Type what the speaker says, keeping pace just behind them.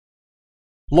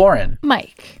Lauren.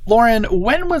 Mike. Lauren,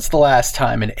 when was the last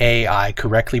time an AI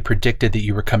correctly predicted that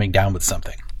you were coming down with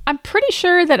something? I'm pretty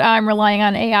sure that I'm relying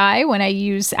on AI when I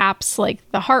use apps like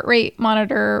the heart rate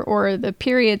monitor or the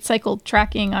period cycle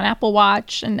tracking on Apple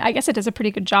Watch. And I guess it does a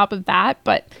pretty good job of that.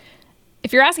 But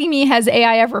if you're asking me, has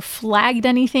AI ever flagged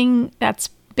anything that's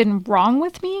been wrong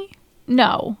with me?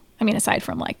 No. I mean, aside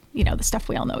from the stuff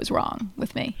we all know is wrong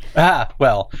with me.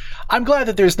 Well, I'm glad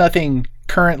that there's nothing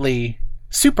currently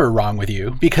super wrong with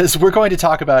you, because we're going to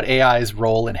talk about AI's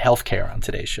role in healthcare on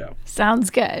today's show. Sounds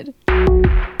good.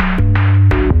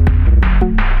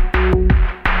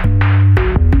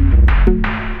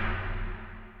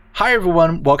 Hi,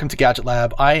 everyone. Welcome to Gadget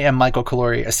Lab. I am Michael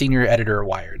Calori, a senior editor at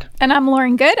Wired. And I'm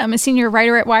Lauren Good. I'm a senior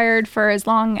writer at Wired for as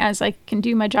long as I can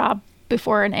do my job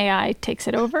before an AI takes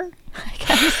it over, I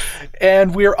guess.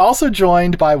 And we're also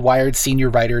joined by Wired senior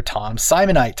writer Tom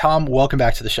Simonite. Tom, welcome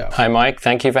back to the show. Hi, Mike.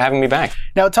 Thank you for having me back.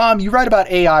 Now, Tom, you write about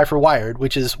AI for Wired,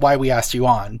 which is why we asked you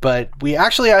on. But we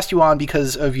actually asked you on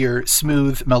because of your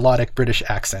smooth, melodic British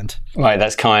accent. Right,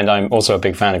 that's kind. I'm also a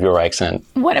big fan of your accent.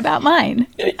 What about mine?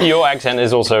 Your accent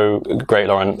is also great,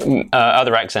 Lauren.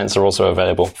 Other accents are also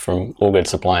available from all good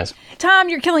suppliers. Tom,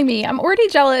 you're killing me. I'm already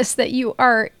jealous that you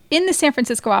are in the San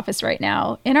Francisco office right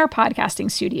now, in our podcasting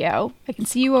studio. I can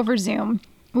see you over Zoom.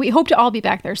 We hope to all be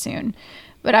back there soon.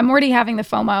 But I'm already having the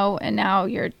FOMO, and now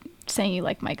you're saying you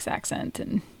like Mike's accent.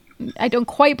 And I don't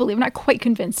quite believe, I'm not quite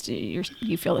convinced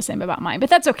you feel the same about mine. But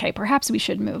that's okay. Perhaps we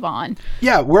should move on.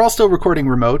 Yeah, we're all still recording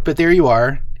remote, but there you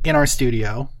are in our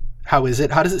studio. How is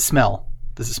it? How does it smell?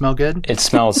 Does it smell good? It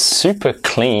smells super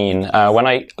clean. When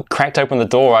I cracked open the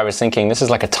door, I was thinking this is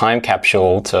like a time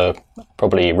capsule to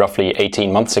probably roughly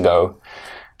 18 months ago.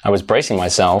 I was bracing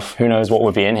myself. Who knows what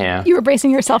would be in here? You were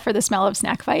bracing yourself for the smell of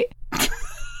Snack Fight.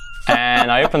 And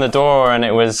I opened the door and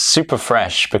it was super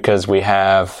fresh because we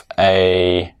have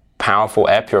a powerful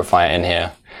air purifier in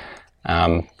here,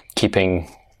 keeping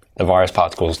the virus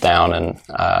particles down and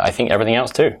I think everything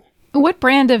else too. What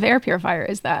brand of air purifier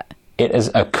is that? It is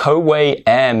a Coway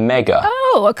Air Mega.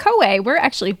 Oh, a Coway. We're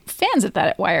actually fans of that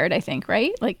at Wired, I think,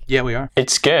 right? Yeah, we are.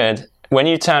 It's good. When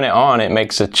you turn it on, it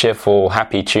makes a cheerful,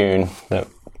 happy tune that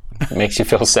makes you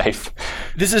feel safe.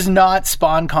 This is not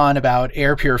SpawnCon about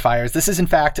air purifiers. This is, in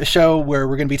fact, a show where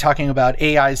we're going to be talking about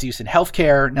AI's use in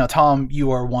healthcare. Now, Tom, you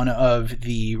are one of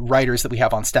the writers that we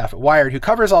have on staff at Wired who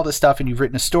covers all this stuff, and you've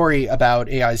written a story about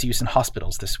AI's use in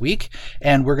hospitals this week.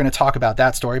 And we're going to talk about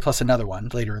that story, plus another one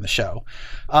later in the show.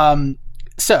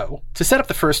 So, to set up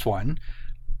the first one,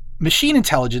 machine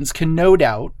intelligence can no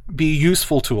doubt be a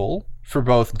useful tool for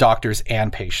both doctors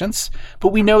and patients, but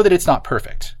we know that it's not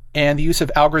perfect. And the use of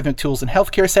algorithmic tools in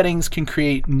healthcare settings can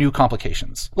create new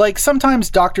complications. Like sometimes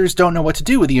doctors don't know what to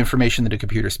do with the information that a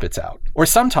computer spits out. Or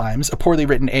sometimes a poorly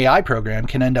written AI program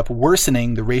can end up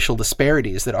worsening the racial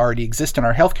disparities that already exist in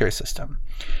our healthcare system.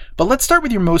 But let's start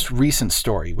with your most recent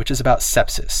story, which is about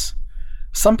sepsis.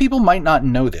 Some people might not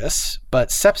know this, but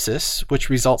sepsis, which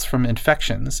results from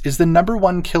infections, is the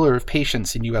 #1 killer of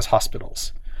patients in US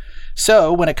hospitals.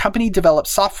 So, when a company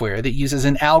develops software that uses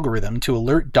an algorithm to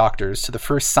alert doctors to the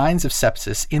first signs of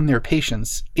sepsis in their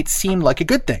patients, it seemed like a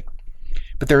good thing.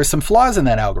 But there are some flaws in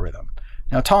that algorithm.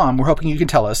 Now, Tom, we're hoping you can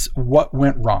tell us what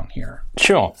went wrong here.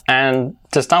 Sure. And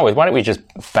to start with, why don't we just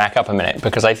back up a minute?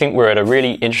 Because I think we're at a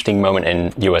really interesting moment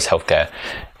in US healthcare.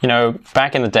 You know,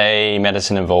 back in the day,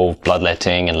 medicine involved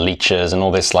bloodletting and leeches and all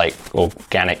this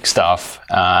organic stuff.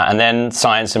 And then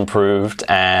science improved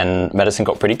and medicine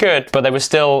got pretty good. But there was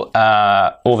still,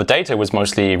 all the data was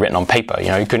mostly written on paper. You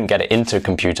know, you couldn't get it into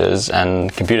computers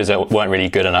and computers weren't really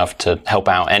good enough to help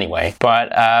out anyway.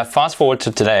 But fast forward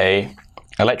to today,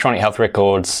 electronic health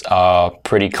records are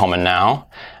pretty common now.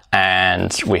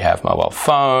 And we have mobile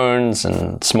phones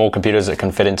and small computers that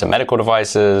can fit into medical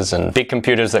devices and big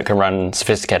computers that can run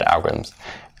sophisticated algorithms.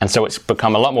 And so it's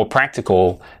become a lot more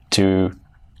practical to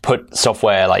put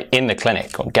software in the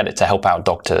clinic or get it to help out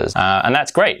doctors. And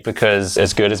that's great because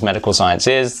as good as medical science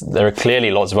is, there are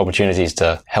clearly lots of opportunities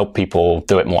to help people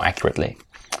do it more accurately.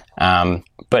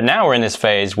 But now we're in this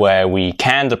phase where we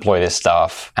can deploy this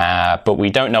stuff, but we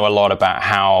don't know a lot about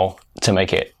how to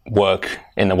make it work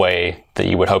in the way that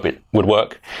you would hope it would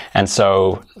work. And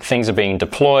so things are being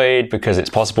deployed because it's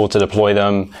possible to deploy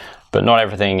them, but not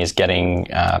everything is getting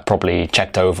properly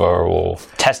checked over or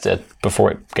tested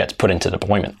before it gets put into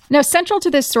deployment. Now, central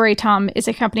to this story, Tom, is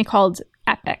a company called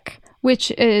Epic,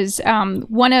 which is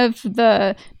one of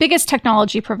the biggest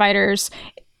technology providers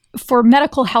for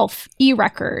medical health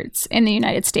e-records in the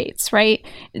United States, right?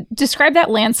 Describe that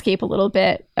landscape a little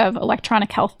bit of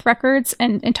electronic health records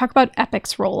and talk about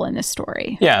Epic's role in this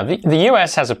story. Yeah, the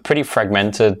US has a pretty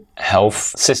fragmented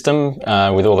health system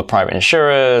with all the private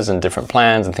insurers and different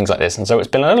plans and things like this. And so it's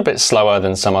been a little bit slower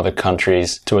than some other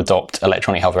countries to adopt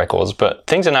electronic health records, but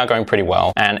things are now going pretty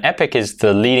well. And Epic is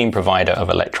the leading provider of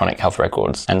electronic health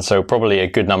records. And so probably a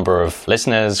good number of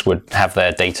listeners would have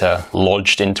their data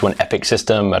lodged into an Epic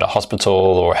system at a hospital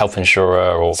or a health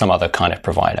insurer or some other kind of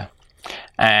provider.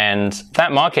 And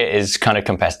that market is kind of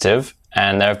competitive.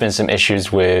 And there have been some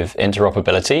issues with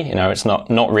interoperability. You know, it's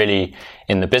not really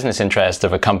in the business interest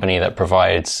of a company that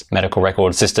provides medical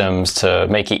record systems to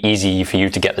make it easy for you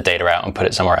to get the data out and put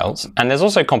it somewhere else. And there's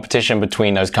also competition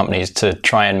between those companies to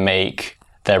try and make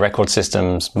their record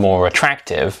systems more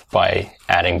attractive by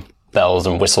adding bells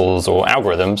and whistles or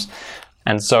algorithms.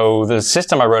 And so the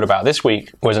system I wrote about this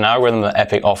week was an algorithm that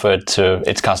Epic offered to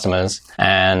its customers.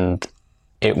 And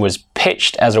it was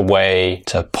pitched as a way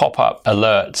to pop up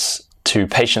alerts to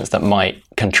patients that might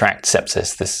contract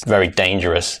sepsis, this very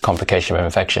dangerous complication of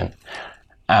infection.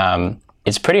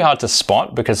 It's pretty hard to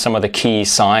spot because some of the key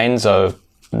signs are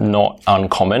not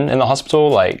uncommon in the hospital,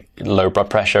 like low blood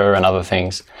pressure and other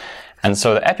things. And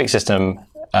so the Epic system,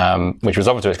 which was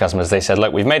offered to its customers, they said,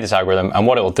 look, we've made this algorithm, and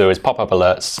what it will do is pop up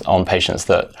alerts on patients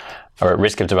that are at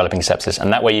risk of developing sepsis,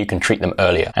 and that way you can treat them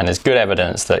earlier. And there's good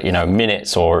evidence that,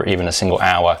 minutes or even a single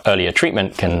hour earlier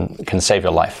treatment can save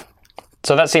your life.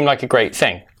 So that seemed like a great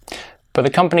thing. But the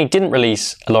company didn't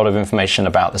release a lot of information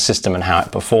about the system and how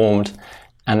it performed,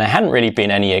 and there hadn't really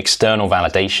been any external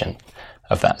validation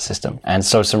of that system. And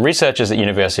so some researchers at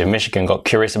University of Michigan got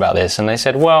curious about this, and they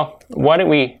said, well, why don't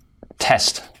we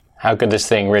test how good this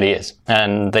thing really is?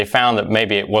 And they found that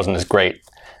maybe it wasn't as great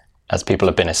as people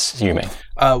have been assuming.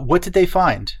 What did they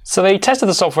find? So they tested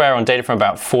the software on data from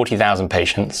about 40,000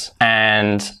 patients,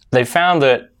 and they found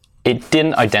that it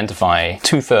didn't identify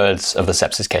 2/3 of the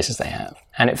sepsis cases they have.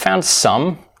 And it found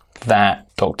some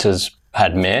that doctors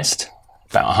had missed,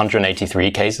 about 183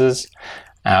 cases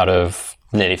out of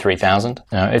nearly 3,000.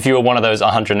 If you were one of those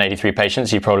 183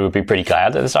 patients, you probably would be pretty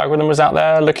glad that this algorithm was out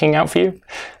there looking out for you.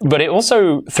 But it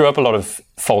also threw up a lot of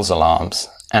false alarms.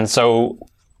 And so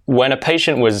when a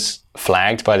patient was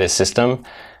flagged by this system,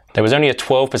 there was only a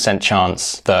 12%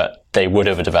 chance that they would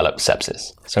have developed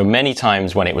sepsis. So many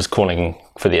times when it was calling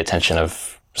for the attention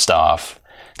of staff,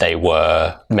 they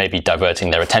were maybe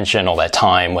diverting their attention or their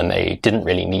time when they didn't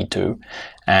really need to.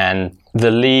 And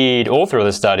the lead author of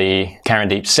the study,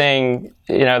 Karandeep Singh,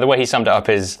 the way he summed it up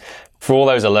is, for all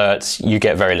those alerts, you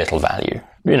get very little value.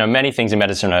 Many things in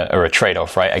medicine are a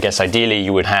trade-off, right? I guess ideally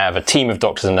you would have a team of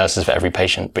doctors and nurses for every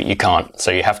patient, but you can't.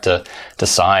 So you have to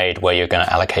decide where you're going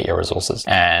to allocate your resources.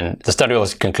 And the study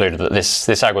also concluded that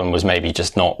this algorithm was maybe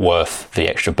just not worth the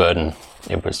extra burden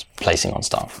it was placing on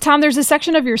staff. Tom, there's a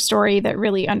section of your story that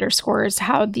really underscores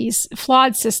how these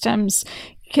flawed systems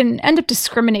can end up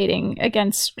discriminating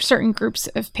against certain groups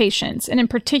of patients, and in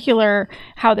particular,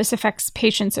 how this affects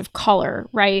patients of color,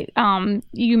 right?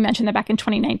 You mentioned that back in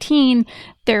 2019,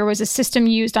 there was a system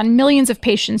used on millions of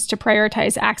patients to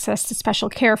prioritize access to special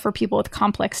care for people with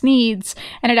complex needs,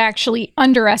 and it actually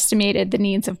underestimated the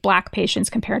needs of Black patients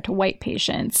compared to white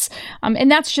patients.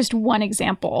 And that's just one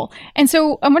example. And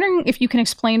so I'm wondering if you can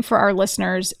explain for our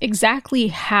listeners exactly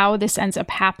how this ends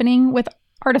up happening with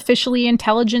artificially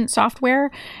intelligent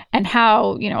software, and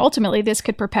how, ultimately this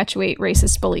could perpetuate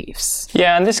racist beliefs.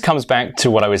 Yeah, and this comes back to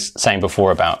what I was saying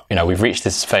before about, we've reached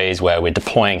this phase where we're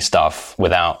deploying stuff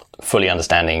without fully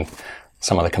understanding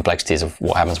some of the complexities of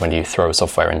what happens when you throw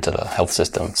software into the health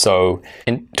system. So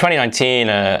in 2019,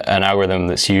 an algorithm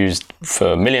that's used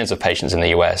for millions of patients in the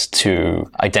US to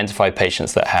identify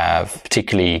patients that have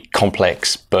particularly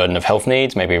complex burden of health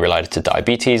needs, maybe related to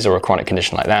diabetes or a chronic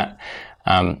condition like that.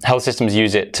 Health systems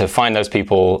use it to find those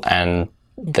people, and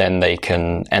then they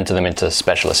can enter them into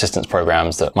special assistance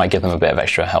programs that might give them a bit of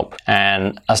extra help.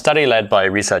 And a study led by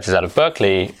researchers out of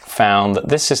Berkeley found that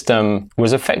this system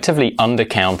was effectively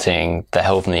undercounting the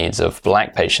health needs of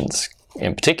Black patients,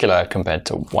 in particular compared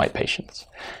to white patients.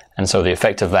 And so the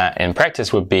effect of that in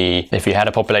practice would be, if you had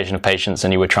a population of patients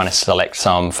and you were trying to select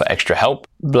some for extra help,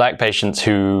 Black patients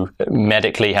who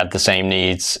medically had the same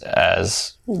needs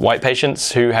as white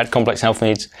patients who had complex health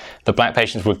needs, the Black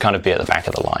patients would kind of be at the back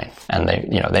of the line, and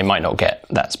they might not get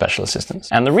that special assistance.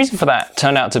 And the reason for that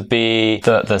turned out to be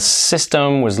that the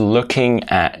system was looking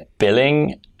at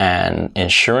billing and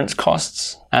insurance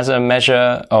costs as a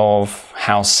measure of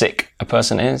how sick a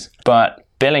person is, but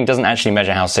billing doesn't actually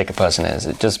measure how sick a person is.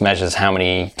 It just measures how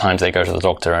many times they go to the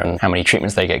doctor and how many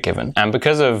treatments they get given. And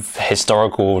because of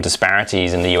historical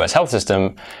disparities in the US health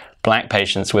system, Black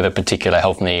patients with a particular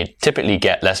health need typically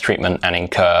get less treatment and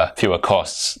incur fewer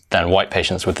costs than white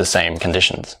patients with the same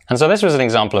conditions. And so this was an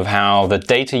example of how the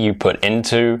data you put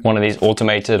into one of these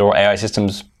automated or AI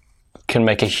systems can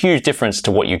make a huge difference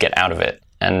to what you get out of it.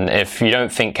 And if you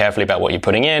don't think carefully about what you're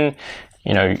putting in,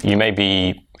 you may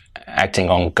be acting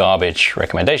on garbage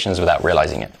recommendations without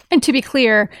realizing it. And to be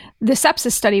clear, the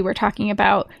sepsis study we're talking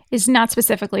about is not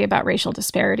specifically about racial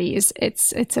disparities.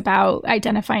 It's about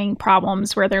identifying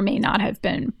problems where there may not have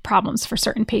been problems for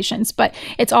certain patients. But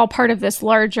it's all part of this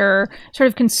larger sort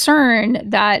of concern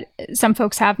that some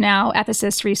folks have now,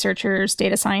 ethicists, researchers,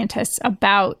 data scientists,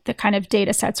 about the kind of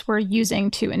data sets we're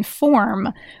using to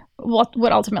inform what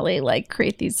would ultimately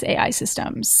create these AI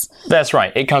systems. That's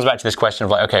right. It comes back to this question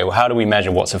of okay, well, how do we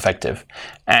measure what's effective?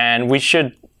 And we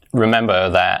should remember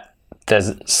that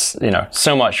there's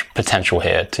so much potential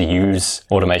here to use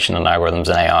automation and algorithms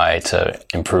and AI to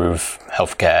improve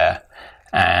healthcare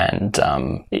and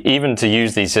even to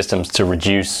use these systems to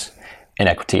reduce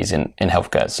inequities in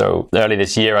healthcare. So early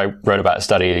this year, I wrote about a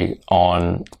study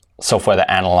on software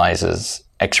that analyzes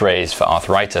X-rays for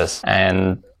arthritis,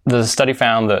 and the study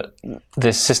found that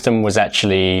this system was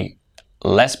actually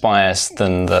less biased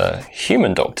than the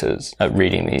human doctors at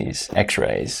reading these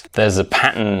X-rays. There's a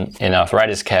pattern in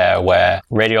arthritis care where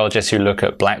radiologists who look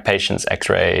at Black patients'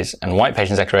 X-rays and white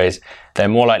patients' X-rays, they're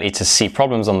more likely to see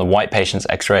problems on the white patients'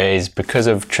 X-rays because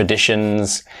of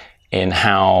traditions in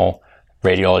how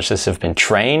radiologists have been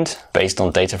trained based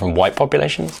on data from white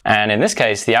populations. And in this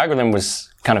case, the algorithm was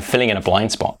kind of filling in a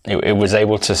blind spot. It was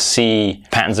able to see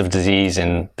patterns of disease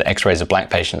in the X-rays of Black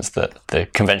patients that the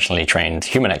conventionally trained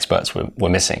human experts were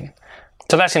missing.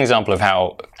 So that's an example of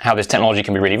how this technology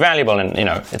can be really valuable, and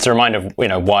it's a reminder of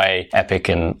why Epic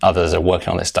and others are working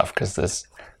on this stuff, because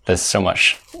there's so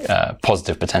much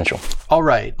positive potential. All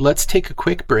right, let's take a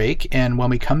quick break, and when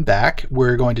we come back,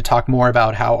 we're going to talk more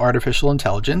about how artificial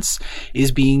intelligence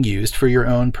is being used for your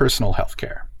own personal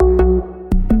healthcare.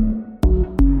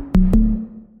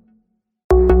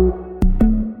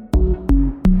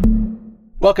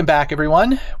 Welcome back,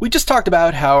 everyone. We just talked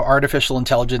about how artificial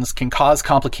intelligence can cause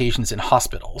complications in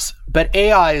hospitals, but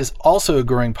AI is also a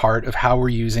growing part of how we're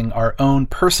using our own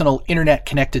personal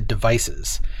internet-connected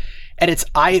devices. At its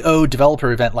I/O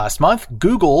developer event last month,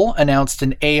 Google announced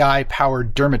an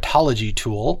AI-powered dermatology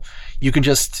tool. You can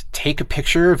just take a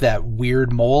picture of that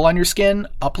weird mole on your skin,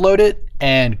 upload it,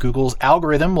 and Google's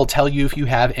algorithm will tell you if you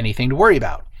have anything to worry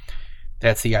about.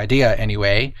 That's the idea,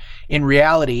 anyway. In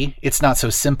reality, it's not so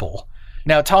simple.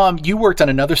 Now, Tom, you worked on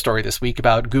another story this week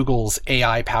about Google's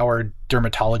AI-powered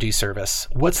dermatology service.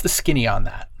 What's the skinny on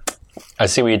that? I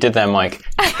see what you did there, Mike.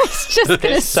 I was just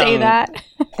going to say that.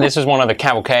 This was one of the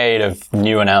cavalcade of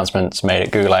new announcements made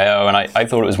at Google I/O, and I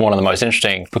thought it was one of the most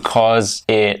interesting because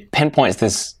it pinpoints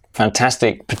this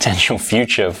fantastic potential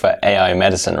future for AI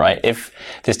medicine, right? If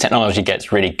this technology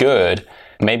gets really good,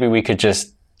 maybe we could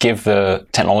just give the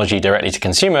technology directly to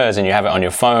consumers and you have it on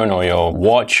your phone or your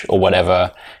watch or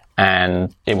whatever,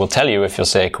 and it will tell you if you're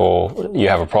sick or you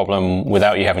have a problem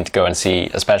without you having to go and see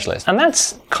a specialist. And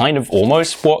that's kind of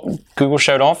almost what Google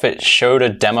showed off. It showed a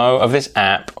demo of this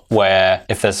app where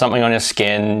if there's something on your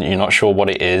skin, you're not sure what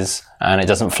it is, and it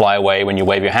doesn't fly away when you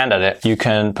wave your hand at it, you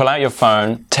can pull out your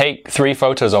phone, take 3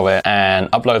 photos of it, and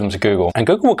upload them to Google. And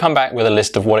Google will come back with a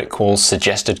list of what it calls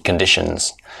suggested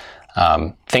conditions.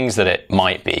 Things that it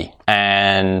might be.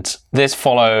 And this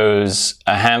follows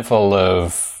a handful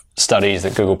of studies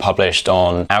that Google published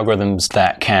on algorithms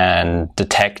that can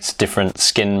detect different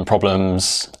skin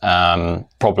problems,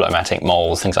 problematic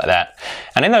moles, things like that.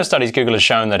 And in those studies, Google has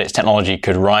shown that its technology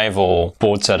could rival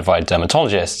board-certified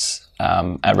dermatologists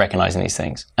at recognizing these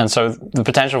things. And so the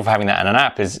potential for having that in an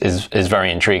app is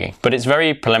very intriguing. But it's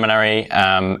very preliminary,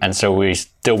 and so we're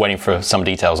still waiting for some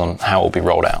details on how it will be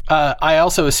rolled out. I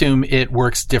also assume it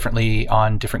works differently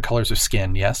on different colors of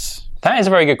skin, yes? That is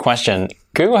a very good question.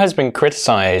 Google has been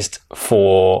criticized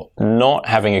for not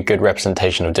having a good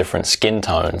representation of different skin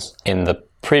tones in the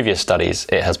previous studies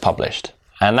it has published.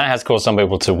 And that has caused some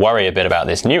people to worry a bit about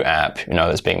this new app,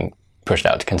 that's being pushed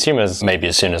out to consumers maybe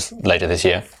as soon as later this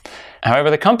year.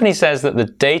 However, the company says that the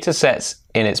data sets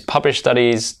in its published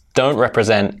studies don't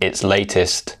represent its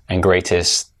latest and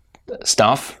greatest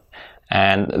stuff.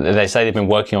 And they say they've been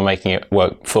working on making it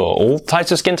work for all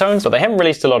types of skin tones, but they haven't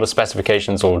released a lot of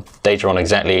specifications or data on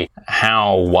exactly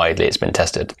how widely it's been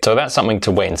tested. So that's something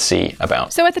to wait and see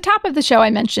about. So at the top of the show, I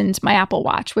mentioned my Apple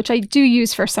Watch, which I do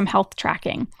use for some health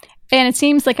tracking. And it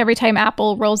seems like every time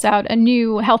Apple rolls out a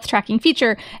new health tracking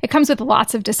feature, it comes with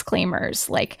lots of disclaimers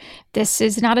like, this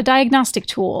is not a diagnostic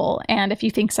tool. And if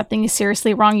you think something is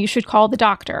seriously wrong, you should call the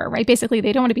doctor, right? Basically,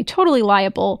 they don't want to be totally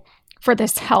liable for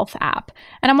this health app.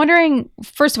 And I'm wondering,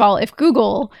 first of all, if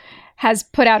Google has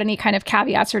put out any kind of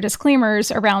caveats or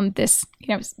disclaimers around this,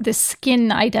 this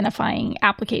skin identifying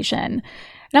application. And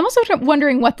I'm also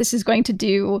wondering what this is going to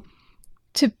do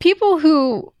to people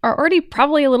who are already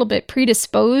probably a little bit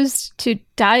predisposed to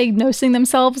diagnosing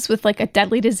themselves with like a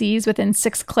deadly disease within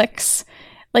 6 clicks.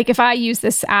 Like, if I use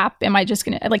this app, am I just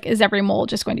going to, is every mole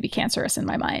just going to be cancerous in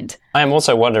my mind? I'm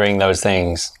also wondering those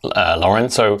things, Lauren.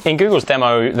 So in Google's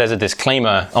demo, there's a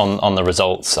disclaimer on the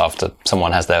results after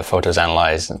someone has their photos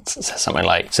analyzed. It says something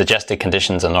like, suggested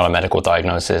conditions are not a medical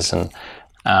diagnosis. And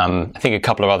I think a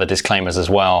couple of other disclaimers as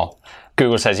well.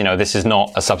 Google says, this is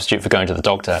not a substitute for going to the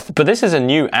doctor. But this is a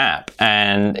new app,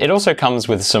 and it also comes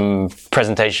with some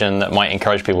presentation that might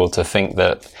encourage people to think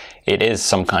that it is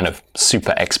some kind of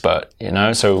super expert,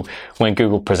 So when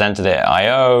Google presented it at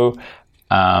I/O,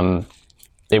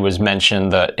 it was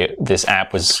mentioned that this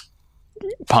app was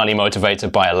partly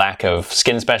motivated by a lack of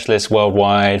skin specialists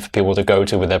worldwide for people to go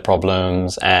to with their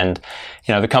problems. And,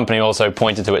 the company also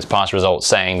pointed to its past results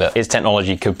saying that its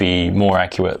technology could be more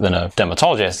accurate than a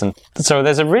dermatologist. And so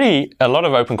there's a lot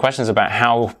of open questions about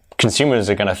how consumers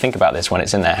are going to think about this when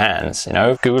it's in their hands.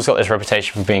 Google's got this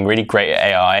reputation for being really great at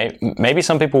AI. Maybe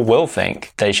some people will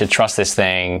think they should trust this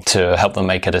thing to help them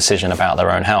make a decision about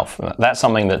their own health. That's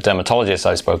something that dermatologists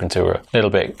I've spoken to are a little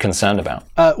bit concerned about.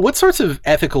 What sorts of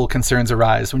ethical concerns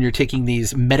arise when you're taking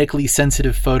these medically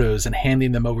sensitive photos and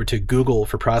handing them over to Google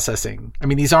for processing? I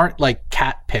mean, these aren't like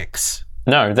cat pics.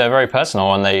 No, they're very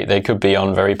personal, and they could be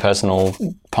on very personal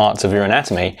parts of your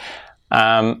anatomy.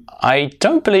 I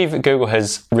don't believe that Google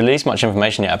has released much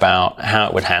information yet about how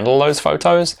it would handle those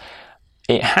photos.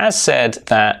 It has said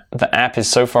that the app is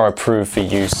so far approved for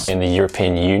use in the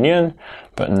European Union,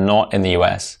 but not in the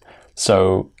US.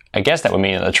 So I guess that would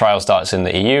mean that the trial starts in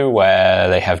the EU, where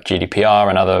they have GDPR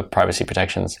and other privacy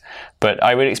protections. But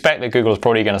I would expect that Google is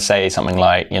probably going to say something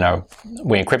like, we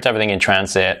encrypt everything in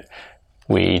transit,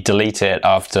 we delete it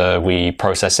after we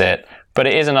process it. But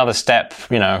it is another step,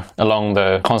 along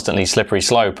the constantly slippery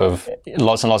slope of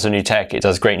lots and lots of new tech. It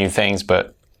does great new things,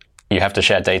 but you have to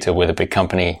share data with a big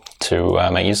company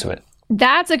to make use of it.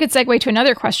 That's a good segue to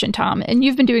another question, Tom. And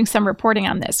you've been doing some reporting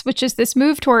on this, which is this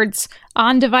move towards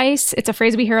on-device. It's a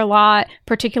phrase we hear a lot,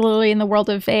 particularly in the world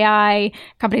of AI.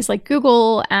 Companies like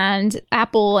Google and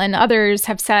Apple and others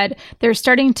have said they're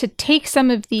starting to take some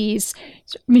of these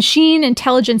machine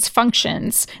intelligence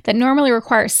functions that normally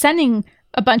require sending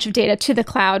a bunch of data to the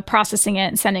cloud, processing it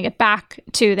and sending it back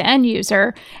to the end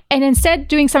user, and instead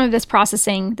doing some of this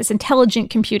processing, this intelligent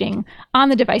computing on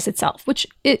the device itself, which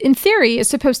in theory is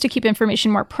supposed to keep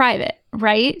information more private,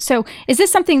 right? So is this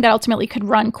something that ultimately could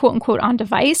run quote unquote on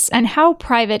device? And how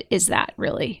private is that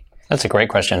really? That's a great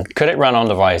question. Could it run on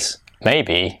device?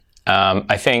 Maybe.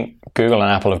 I think Google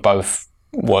and Apple have both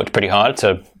worked pretty hard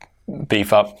to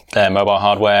beef up their mobile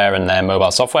hardware and their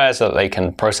mobile software so that they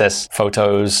can process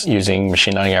photos using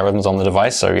machine learning algorithms on the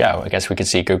device. So yeah, I guess we could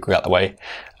see Google out the way.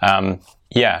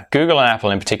 Google and Apple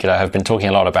in particular have been talking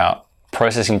a lot about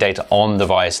processing data on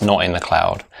device, not in the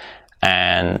cloud.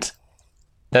 And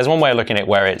there's one way of looking at it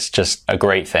where it's just a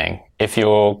great thing. If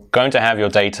you're going to have your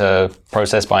data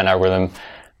processed by an algorithm,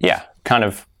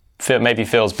 maybe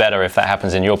feels better if that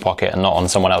happens in your pocket and not on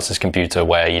someone else's computer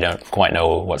where you don't quite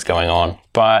know what's going on.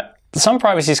 But some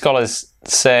privacy scholars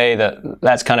say that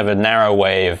that's kind of a narrow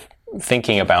way of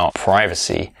thinking about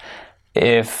privacy.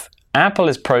 If Apple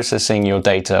is processing your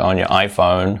data on your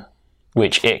iPhone,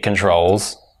 which it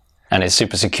controls, and is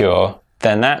super secure,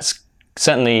 then that's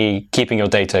certainly keeping your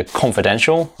data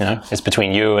confidential. It's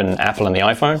between you and Apple and the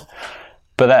iPhone.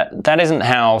 But that isn't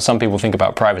how some people think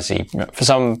about privacy. For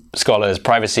some scholars,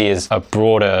 privacy is a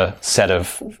broader set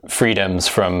of freedoms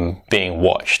from being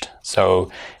watched.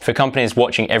 So if a company is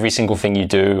watching every single thing you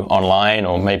do online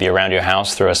or maybe around your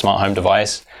house through a smart home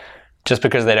device, just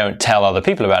because they don't tell other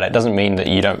people about it doesn't mean that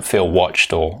you don't feel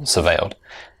watched or surveilled.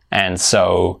 And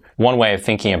so one way of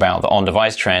thinking about the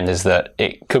on-device trend is that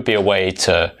it could be a way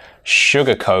to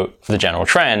sugarcoat the general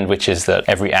trend, which is that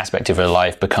every aspect of your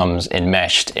life becomes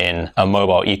enmeshed in a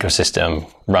mobile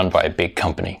ecosystem run by a big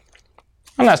company.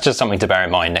 And that's just something to bear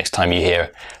in mind next time you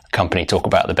hear a company talk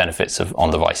about the benefits of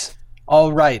on-device.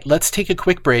 All right, let's take a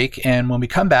quick break, and when we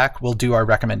come back, we'll do our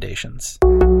recommendations.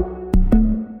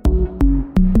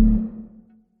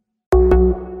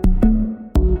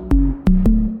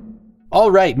 All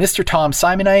right, Mr. Tom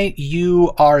Simonite,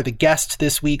 you are the guest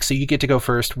this week, so you get to go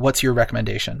first. What's your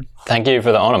recommendation? Thank you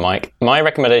for the honor, Mike. My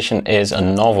recommendation is a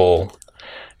novel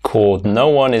called No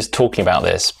One Is Talking About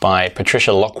This by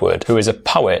Patricia Lockwood, who is a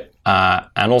poet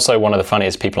and also one of the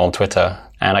funniest people on Twitter,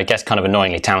 and I guess kind of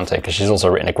annoyingly talented because she's also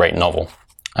written a great novel.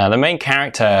 The main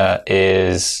character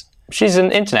she's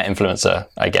an internet influencer,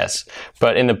 I guess,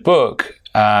 but in the book,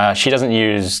 she doesn't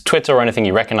use Twitter or anything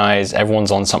you recognize. Everyone's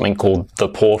on something called The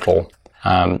Portal.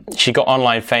 She got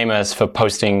online famous for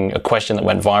posting a question that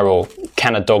went viral: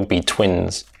 can a dog be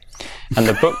twins? And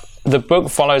the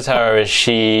book follows her as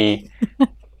she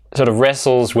sort of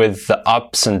wrestles with the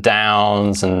ups and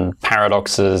downs and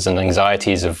paradoxes and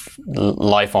anxieties of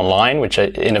life online, which are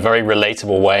in a very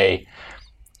relatable way,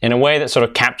 in a way that sort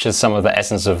of captures some of the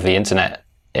essence of the internet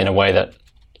in a way that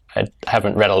I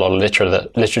haven't read a lot of literature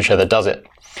that does it.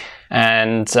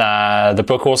 And the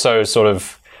book also sort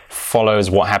of follows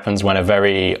what happens when a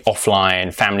very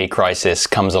offline family crisis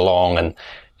comes along, and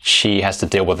she has to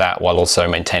deal with that while also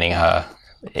maintaining her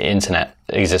internet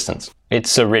existence.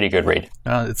 It's a really good read.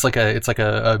 It's like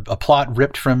a plot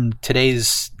ripped from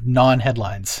today's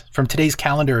non-headlines, from today's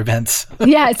calendar events.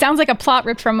 Yeah, it sounds like a plot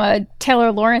ripped from a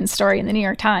Taylor Lawrence story in the New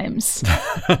York Times.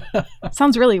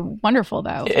 Sounds really wonderful,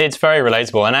 though. It's very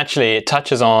relatable, and actually, it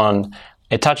touches on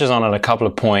at a couple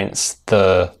of points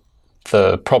the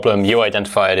problem you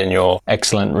identified in your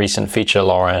excellent recent feature,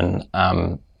 Lauren.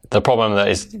 The problem that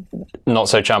is not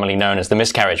so charmingly known as the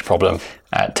miscarriage problem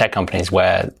at tech companies,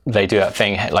 where they do that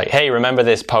thing like, hey, remember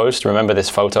this post, remember this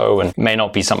photo, and may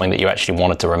not be something that you actually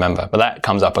wanted to remember. But that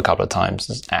comes up a couple of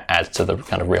times, adds to the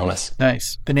kind of realness.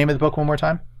 Nice. The name of the book one more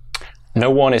time?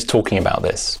 No One Is Talking About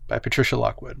This. By Patricia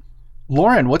Lockwood.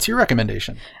 Lauren, what's your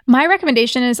recommendation? My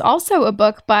recommendation is also a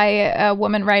book by a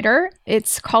woman writer.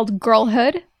 It's called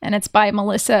Girlhood, and it's by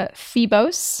Melissa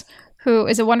Febos, who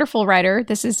is a wonderful writer.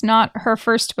 This is not her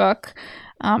first book.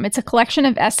 It's a collection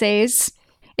of essays.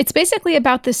 It's basically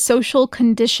about the social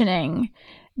conditioning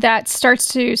that starts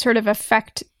to sort of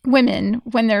affect women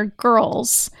when they're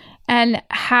girls, and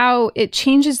how it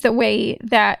changes the way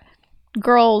that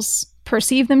girls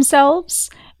perceive themselves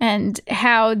and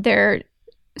how they're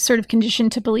sort of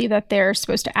conditioned to believe that they're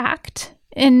supposed to act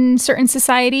in certain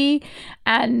society,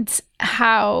 and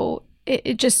how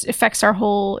it just affects our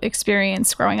whole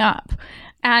experience growing up.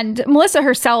 And Melissa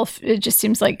herself, it just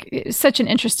seems like such an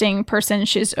interesting person.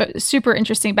 She has a super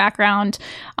interesting background.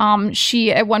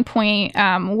 She, at one point,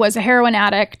 was a heroin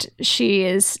addict. She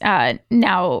is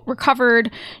now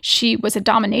recovered. She was a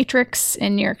dominatrix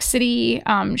in New York City.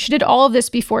 She did all of this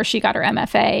before she got her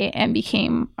MFA and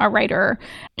became a writer.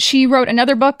 She wrote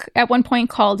another book at one point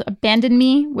called Abandon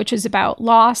Me, which is about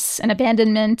loss and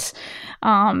abandonment.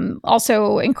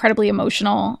 Also incredibly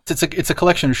emotional. It's a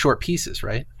collection of short pieces,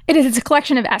 right? It is. It's a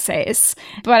collection of essays,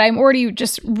 but I'm already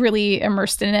just really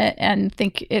immersed in it and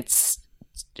think it's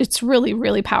really,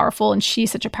 really powerful. And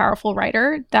she's such a powerful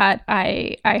writer that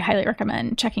I highly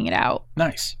recommend checking it out.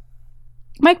 Nice.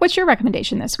 Mike, what's your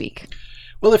recommendation this week?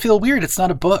 Well, I feel weird. It's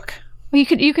not a book. Well,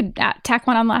 you could tack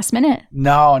one on last minute.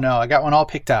 No, I got one all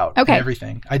picked out. Okay. And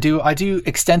everything. I do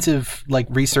extensive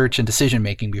research and decision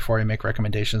making before I make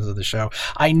recommendations of the show.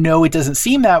 I know it doesn't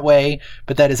seem that way,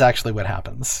 but that is actually what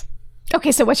happens.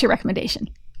 Okay, so what's your recommendation?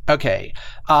 Okay,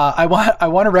 I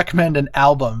want to recommend an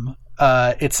album.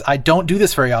 I don't do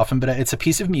this very often, but it's a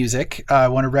piece of music. I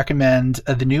want to recommend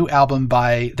the new album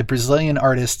by the Brazilian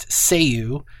artist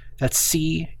Seiyuu. That's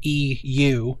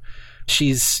C-E-U.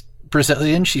 She's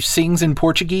Brazilian. She sings in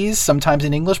Portuguese, sometimes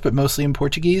in English, but mostly in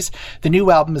Portuguese. The new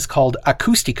album is called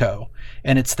Acústico,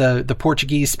 and it's the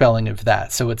Portuguese spelling of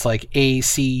that. So it's like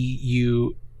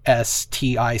A-C-U-S-T-I-C-O.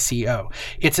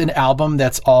 It's an album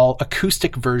that's all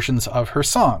acoustic versions of her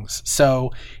songs.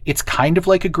 So it's kind of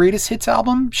like a greatest hits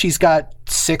album. She's got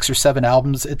 6 or 7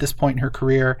 albums at this point in her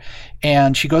career,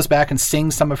 and she goes back and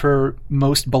sings some of her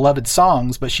most beloved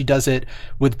songs, but she does it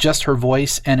with just her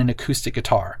voice and an acoustic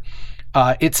guitar.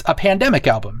 It's a pandemic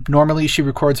album. Normally she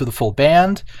records with a full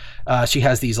band. She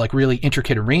has these really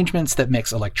intricate arrangements that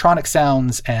mix electronic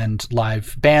sounds and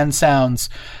live band sounds.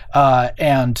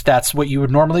 And that's what you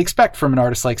would normally expect from an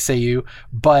artist like Seiyuu.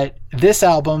 But this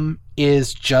album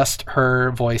is just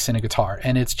her voice and a guitar,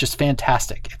 and it's just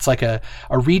fantastic. It's like a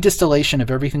redistillation of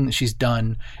everything that she's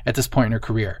done at this point in her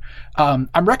career. I'm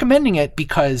recommending it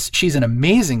because she's an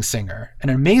amazing singer, an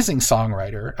amazing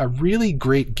songwriter, a really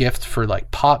great gift for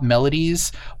pop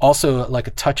melodies, also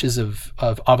touches of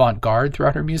avant-garde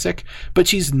throughout her music, but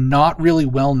she's not really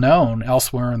well known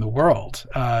elsewhere in the world.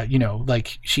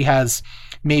 She has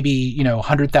maybe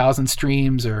 100,000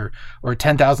 streams or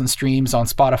 10,000 streams on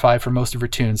Spotify for most of her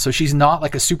tunes. So she's She's not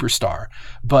like a superstar,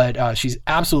 but she's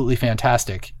absolutely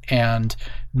fantastic, and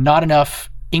not enough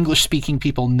English-speaking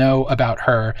people know about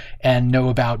her and know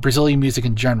about Brazilian music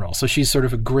in general. So she's sort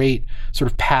of a great sort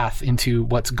of path into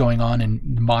what's going on in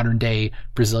modern-day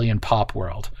Brazilian pop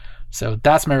world. So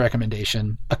that's my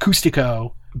recommendation.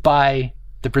 Acústico by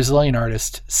the Brazilian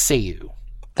artist Seiyu.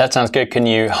 That sounds good. Can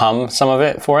you hum some of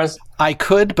it for us? I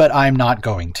could, but I'm not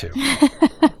going to.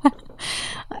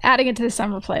 Adding it to the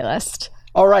summer playlist.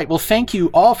 All right. Well, thank you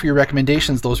all for your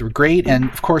recommendations. Those were great. And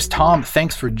of course, Tom,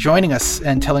 thanks for joining us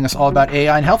and telling us all about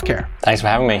AI in healthcare. Thanks for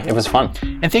having me. It was fun.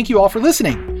 And thank you all for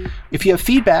listening. If you have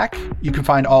feedback, you can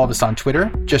find all of us on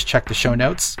Twitter. Just check the show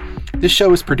notes. This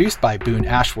show is produced by Boone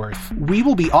Ashworth. We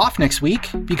will be off next week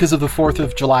because of the 4th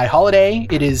of July holiday.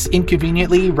 It is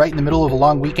inconveniently right in the middle of a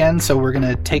long weekend, so we're going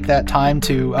to take that time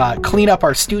to clean up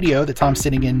our studio that Tom's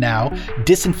sitting in now,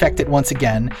 disinfect it once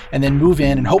again, and then move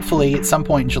in. And hopefully at some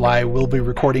point in July, we'll be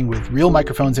recording with real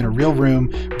microphones in a real room,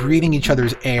 breathing each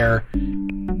other's air.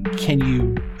 Can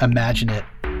you imagine it?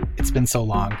 It's been so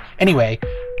long. Anyway,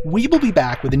 we will be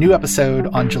back with a new episode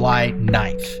on July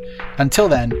 9th. Until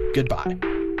then, goodbye.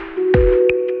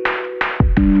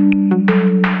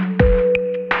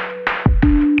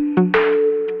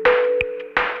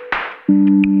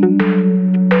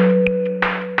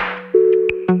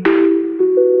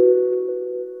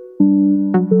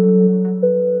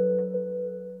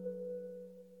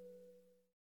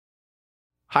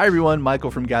 Hi everyone,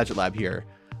 Michael from Gadget Lab here.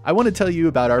 I want to tell you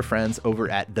about our friends over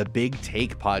at The Big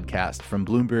Take podcast from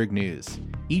Bloomberg News.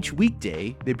 Each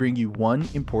weekday, they bring you one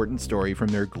important story from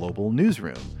their global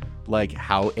newsroom, like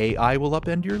how AI will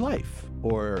upend your life,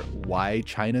 or why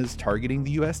China's targeting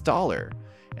the US dollar,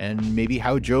 and maybe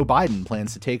how Joe Biden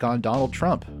plans to take on Donald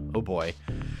Trump. Oh boy.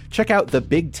 Check out The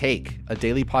Big Take, a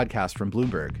daily podcast from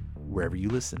Bloomberg, wherever you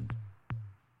listen.